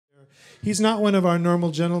He's not one of our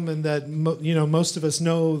normal gentlemen that, most of us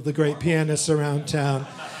know the great pianists around town.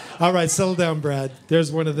 All right, settle down, Brad.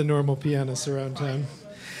 There's one of the normal pianists around town.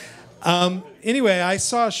 Anyway, I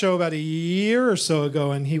saw a show about a year or so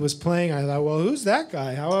ago, and he was playing. I thought, well, who's that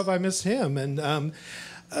guy? How have I missed him? And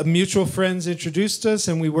mutual friends introduced us,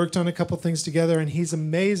 and we worked on a couple things together, and he's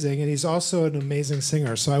amazing, and he's also an amazing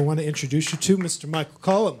singer. So I want to introduce you to Mr. Michael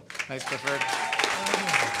Collum. Thanks, Clifford.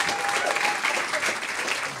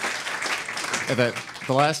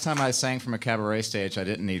 The last time I sang from a cabaret stage, I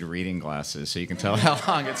didn't need reading glasses, so you can tell how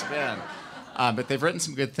long it's been. But they've written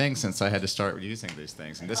some good things since I had to start using these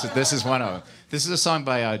things, and this is one of them. This is a song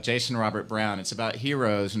by Jason Robert Brown. It's about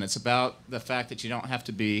heroes, and it's about the fact that you don't have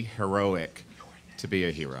to be heroic to be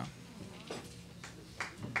a hero.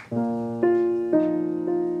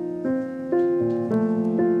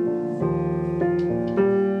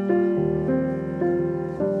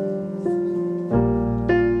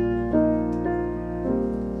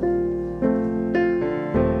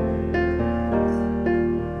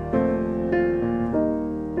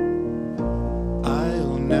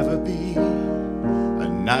 I'll never be a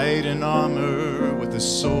knight in armor with a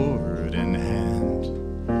sword in hand,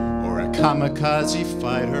 or a kamikaze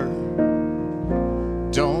fighter.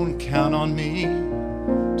 Don't count on me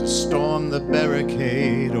to storm the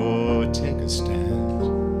barricade or take a stand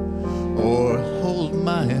or hold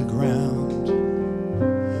my ground.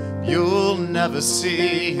 You'll never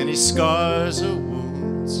see any scars or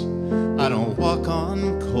wounds. I don't walk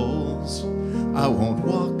on coals, I won't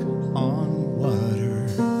walk on water.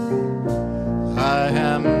 I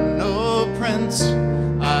am no prince,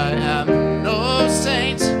 I am no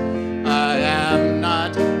saint, I am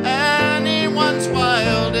not anyone's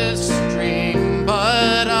wildest dream,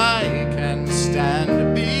 but I can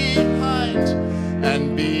stand behind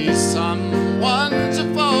and be someone to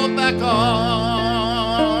fall back on.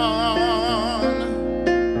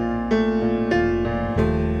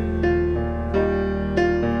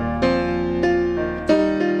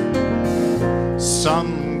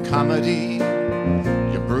 Some comedy,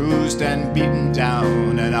 you're bruised and beaten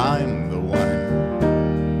down, and I'm the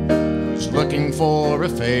one who's looking for a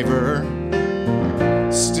favor.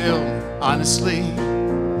 Still, honestly,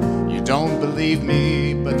 you don't believe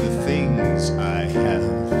me, but the things I have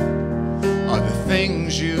are the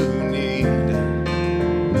things you need.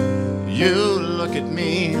 You look at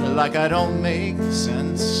me like I don't make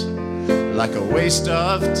sense, like a waste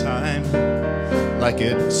of time, like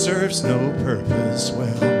it serves no purpose.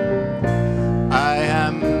 Well, I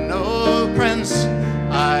am no prince,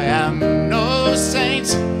 I am no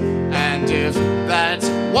saint, and if that's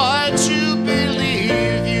what you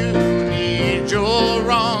believe you need, you're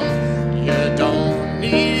wrong. You don't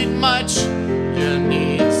need much, you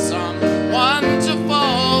need someone to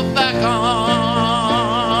fall back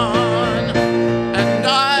on. And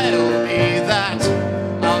I'll be that,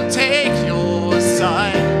 I'll take your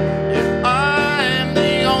side. If I'm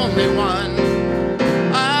the only one,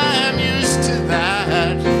 I'm used to that.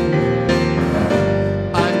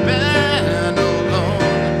 I've been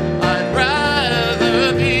alone, I'd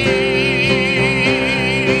rather be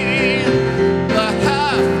the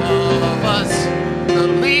half of us, the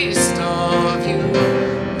least of you,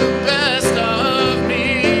 the best of me.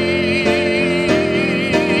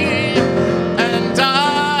 And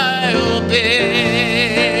I'll be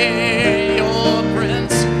your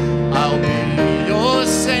prince, I'll be your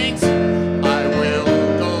saint. I will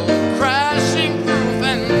go crashing through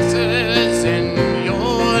fences in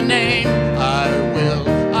your name. I will,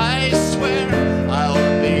 I swear,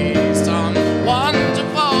 I'll be someone to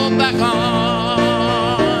fall back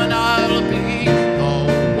on. I'll be the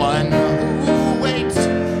one who waits,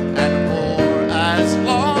 and for as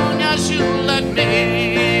long as you let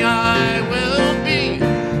me, I will be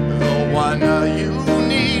the one you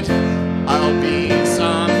need. I'll be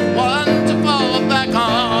someone to fall back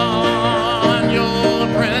on. Your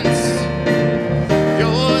prince,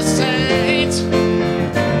 your saint,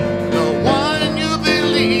 the one you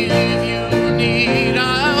believe you need.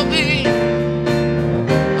 I'll be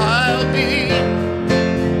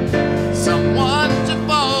someone to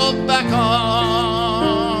fall back on.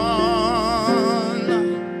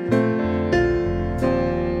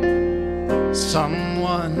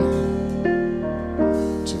 Someone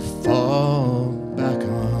to fall back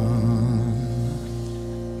on.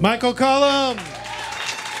 Michael Collum.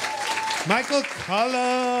 Michael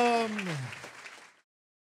Collum.